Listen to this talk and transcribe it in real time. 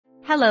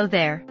Hello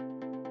there.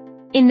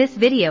 In this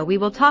video we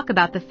will talk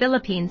about the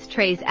Philippines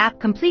Traze App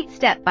complete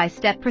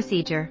step-by-step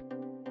procedure.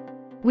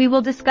 We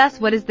will discuss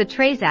what is the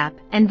Traze App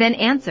and then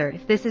answer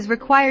if this is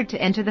required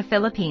to enter the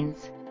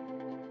Philippines.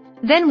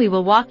 Then we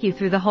will walk you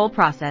through the whole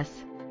process.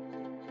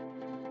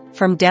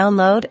 From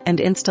download and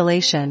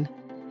installation,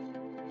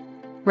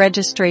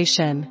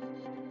 registration,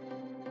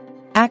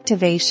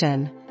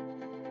 activation,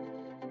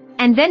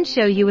 and then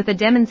show you with a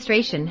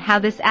demonstration how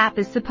this app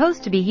is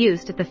supposed to be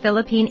used at the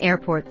Philippine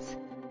airports.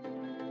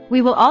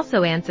 We will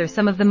also answer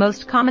some of the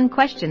most common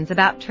questions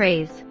about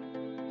Traze.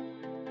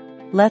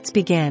 Let's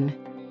begin.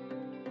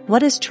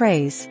 What is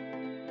Traze?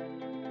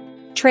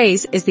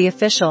 Traze is the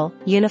official,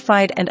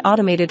 unified and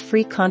automated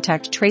free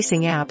contact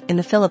tracing app in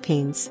the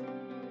Philippines.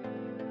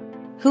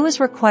 Who is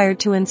required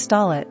to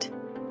install it?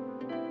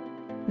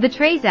 The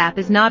Traze app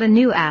is not a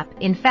new app.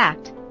 In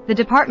fact, the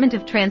Department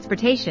of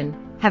Transportation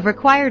have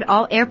required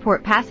all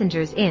airport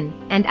passengers in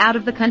and out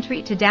of the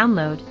country to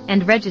download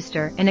and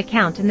register an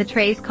account in the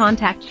Traze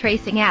contact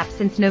tracing app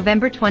since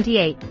November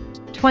 28,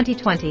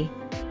 2020.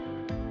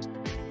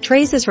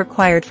 Traze is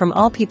required from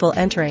all people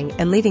entering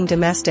and leaving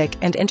domestic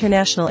and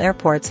international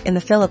airports in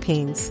the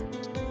Philippines.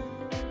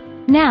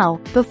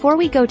 Now, before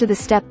we go to the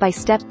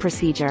step-by-step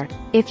procedure,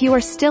 if you are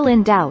still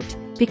in doubt,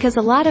 because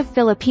a lot of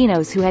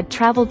Filipinos who had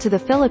traveled to the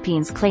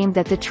Philippines claimed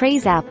that the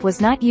Traze app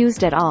was not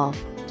used at all.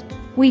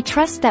 We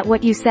trust that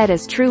what you said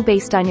is true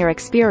based on your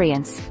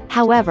experience.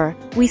 However,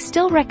 we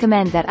still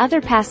recommend that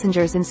other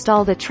passengers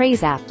install the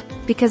Traze app,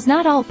 because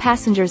not all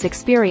passengers'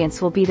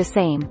 experience will be the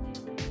same.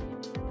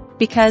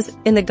 Because,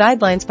 in the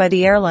guidelines by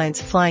the airlines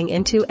flying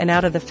into and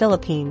out of the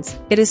Philippines,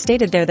 it is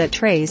stated there that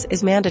Traze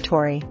is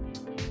mandatory.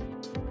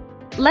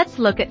 Let's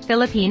look at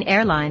Philippine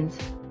Airlines.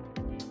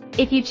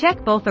 If you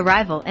check both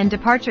arrival and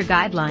departure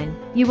guideline,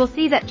 you will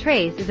see that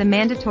Traze is a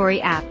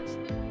mandatory app.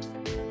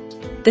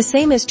 The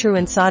same is true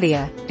in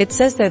Saudia. It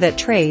says there that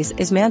Traze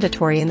is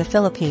mandatory in the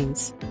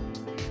Philippines.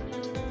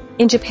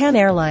 In Japan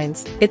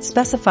Airlines, it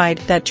specified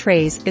that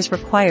Traze is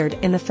required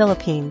in the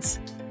Philippines.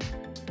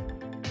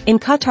 In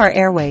Qatar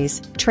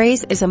Airways,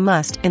 Traze is a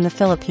must in the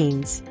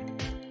Philippines.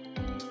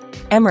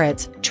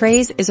 Emirates,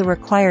 Traze is a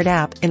required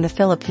app in the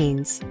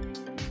Philippines.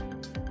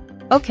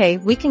 Okay,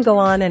 we can go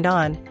on and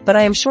on, but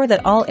I am sure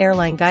that all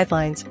airline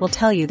guidelines will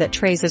tell you that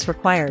Traze is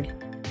required.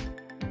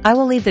 I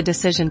will leave the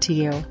decision to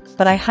you,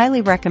 but I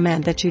highly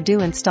recommend that you do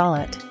install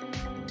it.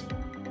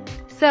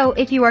 So,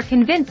 if you are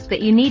convinced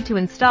that you need to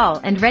install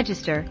and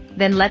register,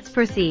 then let's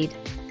proceed.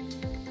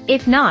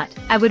 If not,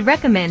 I would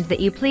recommend that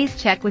you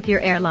please check with your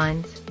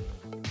airlines.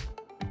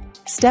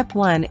 Step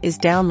 1 is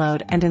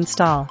download and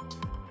install.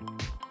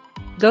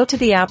 Go to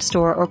the App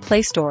Store or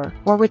Play Store,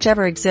 or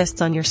whichever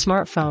exists on your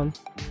smartphone.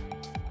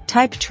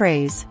 Type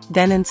Traze,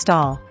 then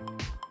install.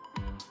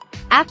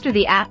 After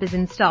the app is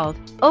installed,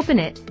 open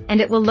it,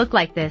 and it will look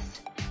like this.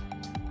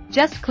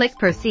 Just click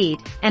Proceed,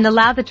 and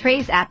allow the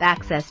Traze app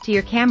access to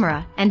your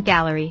camera and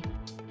gallery.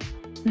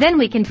 Then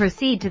we can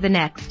proceed to the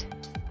next.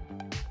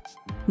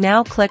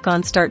 Now click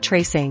on Start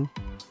Tracing.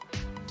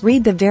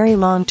 Read the very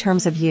long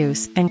terms of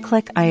use and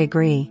click I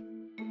agree.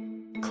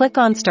 Click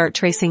on Start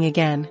Tracing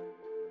again.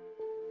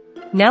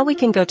 Now we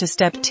can go to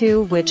Step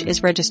 2, which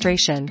is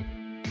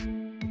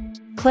registration.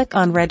 Click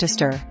on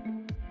Register.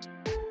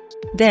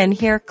 Then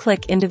here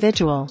click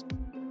Individual.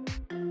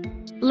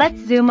 Let's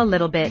zoom a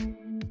little bit.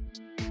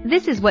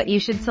 This is what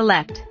you should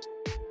select.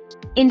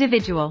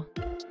 Individual.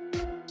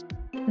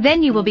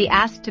 Then you will be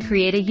asked to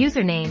create a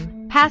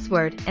username,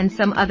 password, and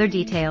some other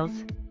details.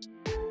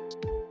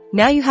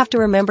 Now you have to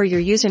remember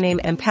your username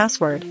and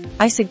password.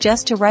 I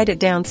suggest to write it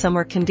down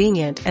somewhere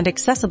convenient and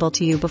accessible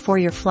to you before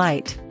your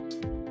flight.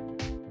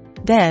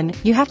 Then,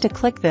 you have to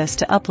click this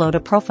to upload a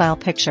profile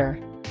picture.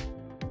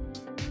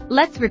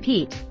 Let's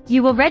repeat.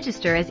 You will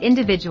register as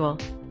individual,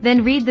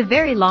 then read the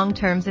very long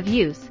terms of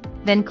use,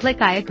 then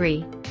click I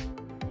agree.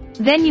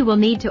 Then you will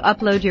need to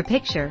upload your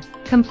picture,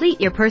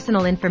 complete your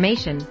personal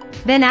information,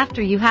 then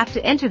after you have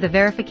to enter the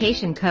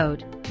verification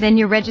code, then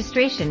your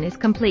registration is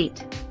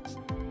complete.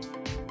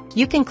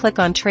 You can click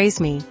on Traze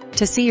Me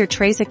to see your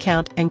Traze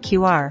account and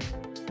QR.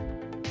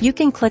 You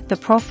can click the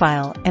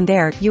profile and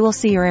there you will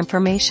see your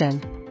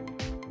information.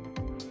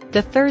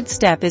 The third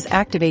step is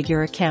activate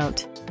your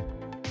account.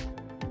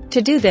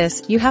 To do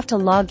this, you have to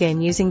log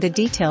in using the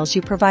details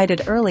you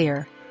provided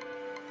earlier.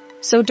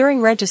 So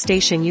during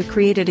registration you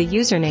created a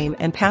username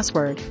and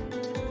password.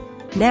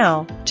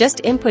 Now,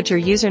 just input your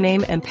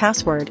username and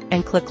password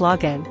and click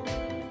Login.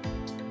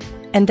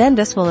 And then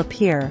this will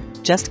appear,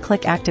 just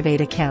click Activate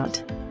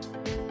Account.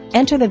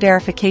 Enter the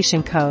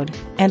verification code,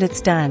 and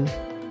it's done.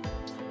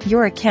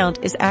 Your account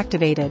is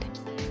activated.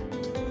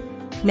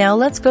 Now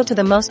let's go to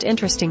the most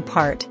interesting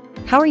part.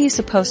 How are you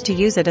supposed to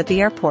use it at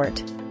the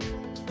airport?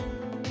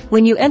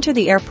 When you enter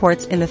the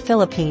airports in the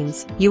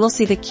Philippines, you will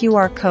see the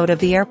QR code of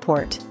the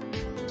airport.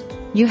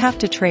 You have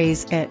to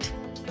trace it.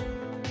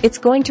 It's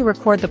going to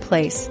record the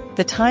place,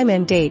 the time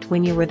and date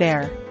when you were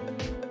there.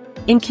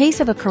 In case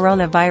of a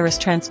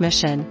coronavirus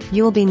transmission,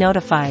 you will be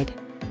notified.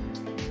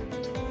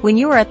 When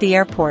you are at the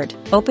airport,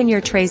 open your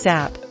Traze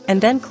app,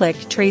 and then click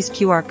Traze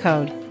QR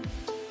code.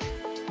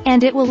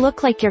 And it will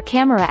look like your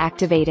camera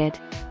activated.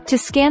 To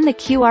scan the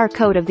QR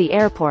code of the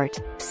airport,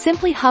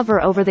 simply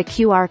hover over the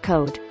QR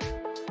code.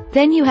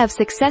 Then you have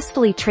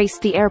successfully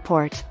traced the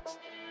airport.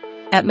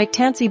 At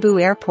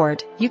CEBU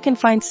Airport, you can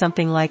find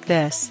something like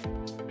this.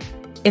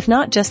 If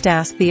not, just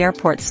ask the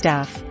airport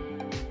staff.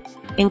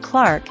 In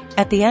Clark,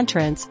 at the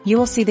entrance, you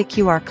will see the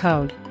QR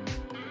code.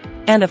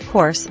 And of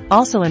course,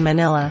 also in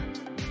Manila.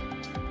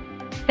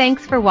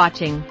 Thanks for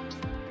watching.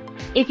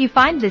 If you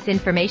find this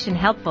information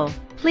helpful,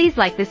 please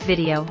like this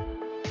video.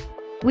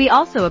 We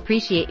also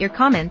appreciate your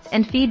comments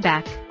and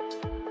feedback.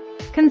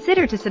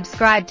 Consider to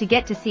subscribe to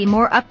get to see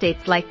more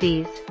updates like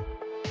these.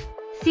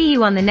 See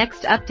you on the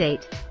next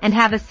update, and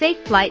have a safe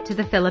flight to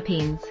the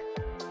Philippines.